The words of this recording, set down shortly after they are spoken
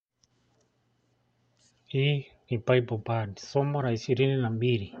Hii ni Bible Bard, somo la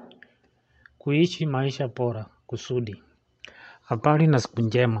 22. Kuishi maisha bora, kusudi. Habari na siku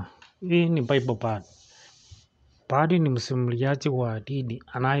njema. Hii ni Bible Bard. Bard ni msimuliaji wa hadithi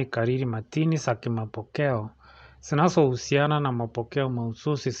anayekariri matini za kimapokeo zinazohusiana na mapokeo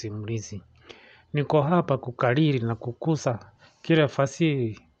mahususi simulizi. Niko hapa kukariri na kukuza kile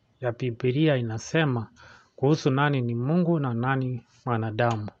fasihi ya Biblia inasema kuhusu nani ni Mungu na nani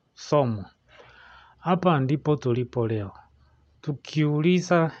mwanadamu. Somo. Hapa ndipo tulipo leo.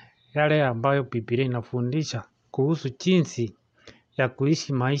 Tukiuliza yale ambayo Biblia inafundisha kuhusu jinsi ya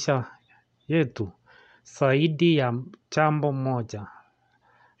kuishi maisha yetu, zaidi ya jambo moja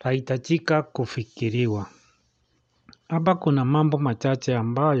lahitajika kufikiriwa. Hapa kuna mambo machache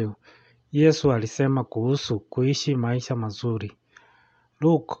ambayo Yesu alisema kuhusu kuishi maisha mazuri.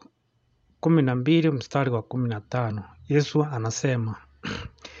 Luke 12 mstari wa 15. Yesu anasema,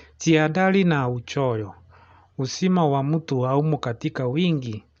 jihadhari na uchoyo. Uzima wa mtu haumo katika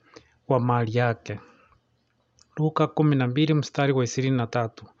wingi wa mali yake. Luka 12 mstari wa 23.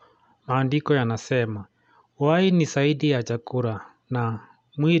 Maandiko yanasema, uhai ni zaidi ya chakula na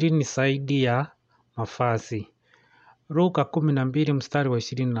mwili ni zaidi ya mavazi. Luka 12 mstari wa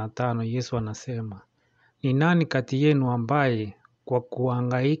 25. Yesu anasema, ni nani kati yenu ambaye kwa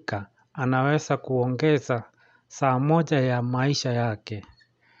kuhangaika anaweza kuongeza saa moja ya maisha yake?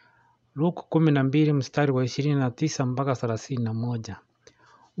 Luka 12 mstari wa 29 mpaka 31.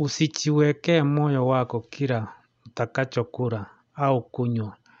 Usijiwekee moyo wako kila utakachokula au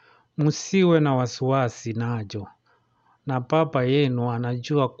kunywa. Msiwe na wasiwasi nacho. Na Baba yenu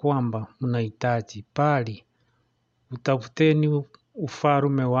anajua kwamba mnahitaji, bali utafuteni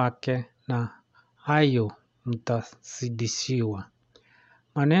ufalme wake na hayo mtazidishiwa.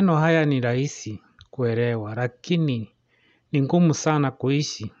 Maneno haya ni rahisi kuelewa, lakini ni ngumu sana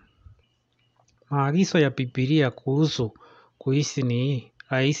kuishi. Maagizo ya Biblia kuhusu kuishi ni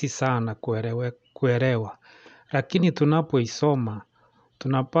rahisi sana kuelewa, lakini tunapoisoma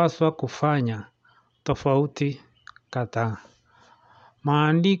tunapaswa kufanya tofauti kadhaa.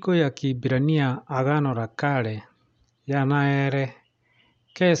 Maandiko ya Kiebrania Agano la Kale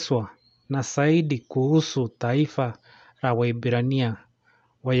yanaelekezwa na zaidi kuhusu taifa la Waebrania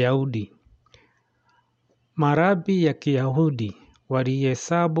Wayahudi. Marabi ya Kiyahudi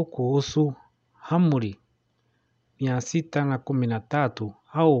walihesabu kuhusu amri 613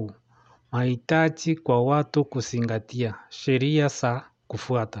 au mahitaji kwa watu kuzingatia sheria za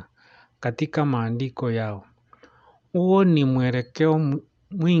kufuata katika maandiko yao. Huo ni mwelekeo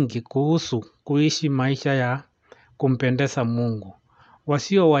mwingi kuhusu kuishi maisha ya kumpendeza Mungu.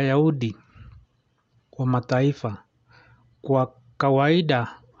 Wasio Wayahudi wa mataifa kwa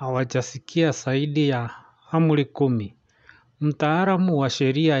kawaida hawajasikia zaidi ya amri 10. Mtaalamu wa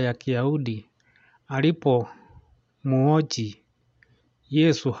sheria ya Kiyahudi alipomhoji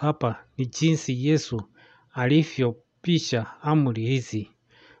Yesu hapa ni jinsi Yesu alivyopisha amri hizi.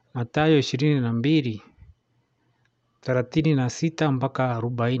 Mathayo 22:36 mpaka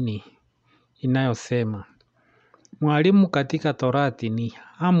 40 inayosema, mwalimu, katika Torati ni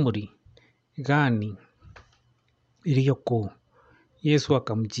amri gani iliyo kuu? Yesu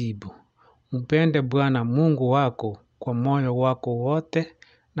akamjibu, mpende Bwana Mungu wako kwa moyo wako wote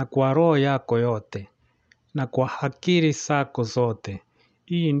na kwa roho yako yote na kwa akili zako zote.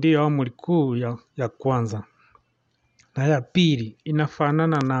 Hii ndiyo amri kuu ya kwanza. Na ya pili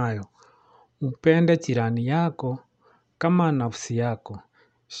inafanana nayo, mpende jirani yako kama nafsi yako.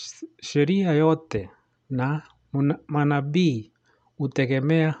 Sheria yote na manabii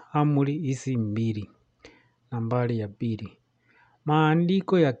hutegemea amri hizi mbili. Nambari ya pili.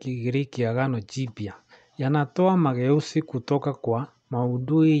 Maandiko ya Kigiriki Agano Jipya yanatoa mageuzi kutoka kwa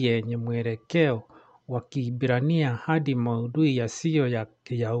maudhui yenye mwelekeo wa Kiebrania hadi maudhui yasiyo ya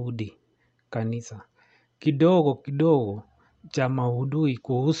Kiyahudi. Kanisa kidogo kidogo cha maudhui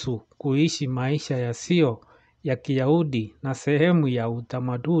kuhusu kuishi maisha yasiyo ya Kiyahudi na sehemu ya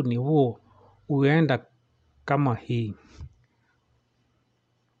utamaduni huo huenda kama hii.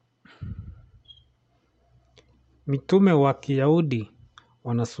 Mitume wa Kiyahudi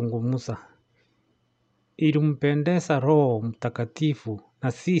wanazungumza, ilimpendeza Roho Mtakatifu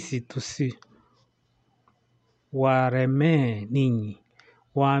na sisi tusiwaremee ninyi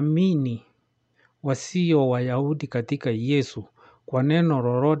waamini wasio Wayahudi katika Yesu kwa neno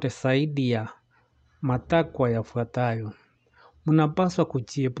lolote zaidi ya matakwa yafuatayo. Mnapaswa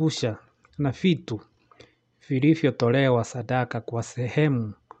kujiepusha na vitu vilivyotolewa sadaka kwa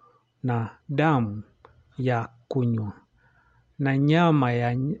sehemu na damu ya kunywa na nyama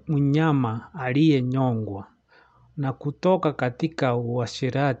ya mnyama aliyenyongwa na kutoka katika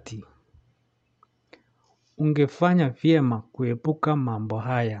uasherati. ungefanya vyema kuepuka mambo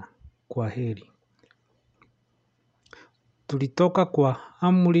haya. Kwaheri. Tulitoka kwa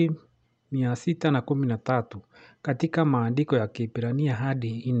amri 613 katika maandiko ya Kiebrania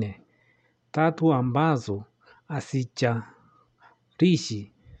hadi 4. 3 ambazo asicharishi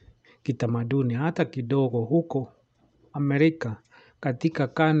kitamaduni hata kidogo huko Amerika katika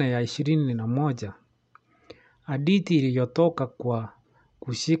karne ya 21. Hadithi iliyotoka kwa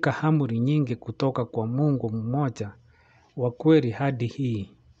kushika amri nyingi kutoka kwa Mungu mmoja wa kweli hadi hii.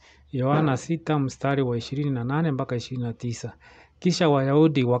 Yohana 6 mstari wa 28 mpaka 29. Kisha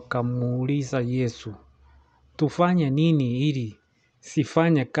Wayahudi wakamuuliza Yesu, tufanye nini ili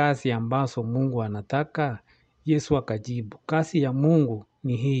sifanye kazi ambazo Mungu anataka? Yesu akajibu, kazi ya Mungu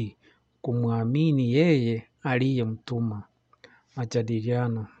ni hii, kumwamini yeye aliyemtuma.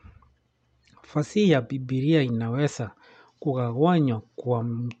 Majadiliano. Fasihi ya Biblia inaweza kugawanywa kwa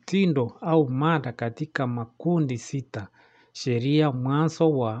mtindo au mada katika makundi 6: sheria,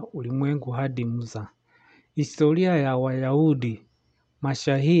 mwanzo wa ulimwengu hadi Musa, historia ya Wayahudi,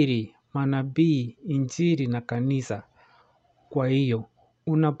 mashairi, manabii, injili na kanisa. Kwa hiyo,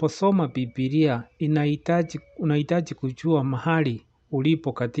 unaposoma Biblia unahitaji kujua mahali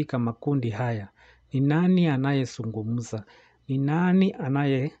ulipo katika makundi haya. Ni nani anayezungumza? Ni nani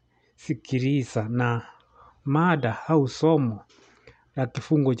anayesikiliza? Na mada au somo la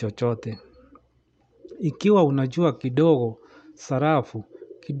kifungu chochote. Ikiwa unajua kidogo sarafu,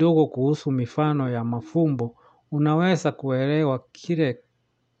 kidogo kuhusu mifano ya mafumbo, unaweza kuelewa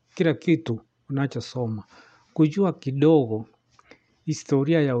kila kitu unachosoma. Kujua kidogo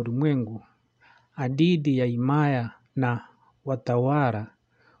historia ya ulimwengu, hadithi ya himaya na watawala,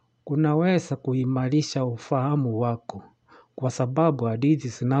 kunaweza kuimarisha ufahamu wako. Kwa sababu hadithi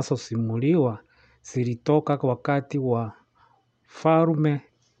zinazosimuliwa zilitoka wakati wa falme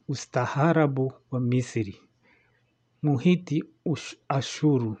ustaarabu wa Misri, Muhiti,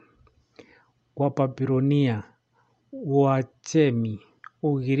 Ashuru, Wababilonia, Uajemi,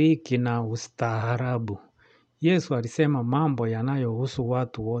 Ugiriki na ustaarabu. Yesu alisema mambo yanayohusu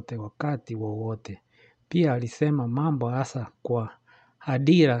watu wote wakati wowote. Pia alisema mambo hasa kwa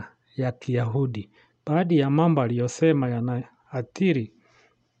hadhira ya Kiyahudi. Baadhi ya mambo aliyosema yanaathiri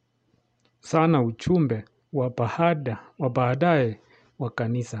sana ujumbe wa baadaye wa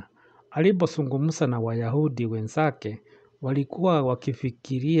kanisa. Alipozungumza na Wayahudi wenzake, walikuwa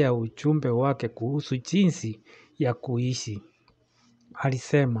wakifikiria ujumbe wake kuhusu jinsi ya kuishi.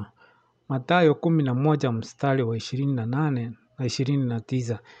 Alisema, Mathayo 11 mstari wa 28 na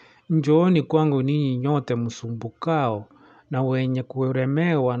 29, njooni kwangu ninyi nyote msumbukao na wenye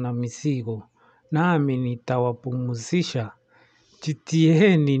kulemewa na mizigo, nami nitawapumzisha.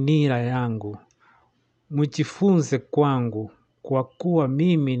 Jitieni nira yangu, mjifunze kwangu, kwa kuwa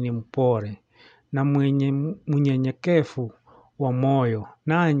mimi ni mpole na mnyenyekevu wa moyo,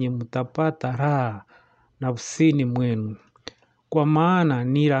 nanyi mtapata raha nafsini mwenu. Kwa maana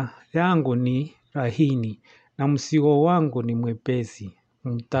nira yangu ni laini na mzigo wangu ni mwepesi.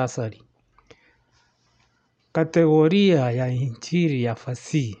 Muhtasari. Kategoria ya injili ya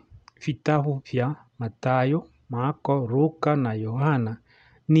fasihi. Vitabu vya Mathayo, Marko, Luka na Yohana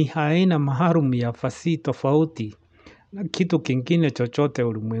ni aina maalum ya fasihi tofauti na kitu kingine chochote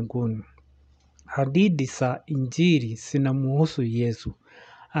ulimwenguni. Hadithi za injili zinamhusu Yesu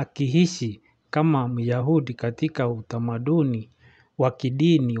akiishi kama Myahudi katika utamaduni wa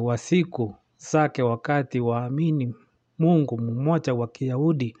kidini wa siku zake, wakati waamini Mungu mmoja wa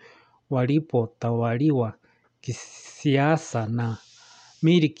Kiyahudi walipotawaliwa kisiasa na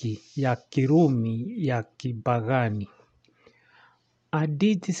milki ya Kirumi ya kipagani.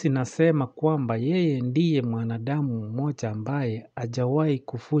 Hadithi zinasema kwamba yeye ndiye mwanadamu mmoja ambaye hajawahi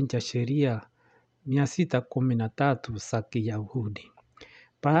kuvunja sheria 613 za Kiyahudi.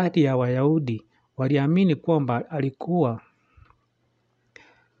 Baadhi ya Wayahudi waliamini kwamba alikuwa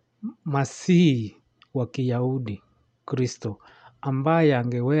Masihi wa Kiyahudi, Kristo, ambaye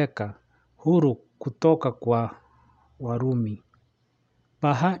angeweka huru kutoka kwa Warumi.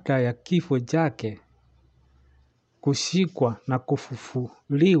 Baada ya kifo chake, kushikwa na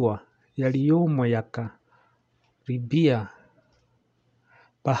kufufuliwa yaliyomo yakaribia.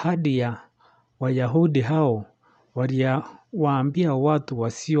 Baadhi ya Wayahudi hao waliwaambia watu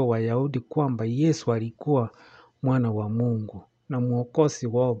wasio Wayahudi kwamba Yesu alikuwa mwana wa Mungu na mwokozi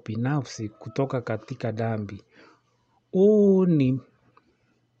wao binafsi kutoka katika dhambi. Huu ni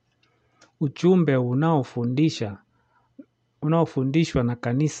ujumbe unaofundishwa na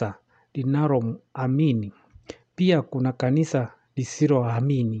kanisa linaloamini. Pia kuna kanisa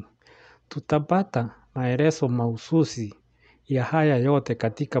lisiloamini. Tutapata maelezo mahususi ya haya yote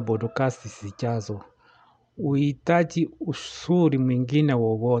katika podcast zijazo. Uhitaji usuri mwingine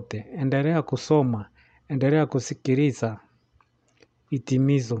wowote. Endelea kusoma, endelea kusikiliza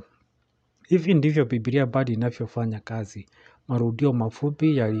hitimizo. Hivi ndivyo Biblia bado inavyofanya kazi. Marudio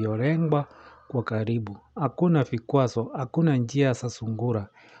mafupi yaliyolengwa kwa karibu. Hakuna vikwazo, hakuna njia za sungura.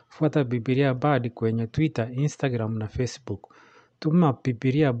 Fuata Biblia bado kwenye Twitter, Instagram na Facebook. Tuma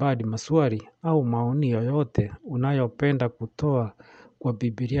Biblia bado maswali au maoni yoyote unayopenda kutoa kwa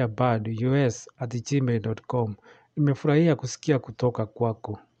Biblia bado us@gmail.com. Nimefurahia kusikia kutoka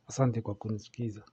kwako. Asante kwa kunisikiza.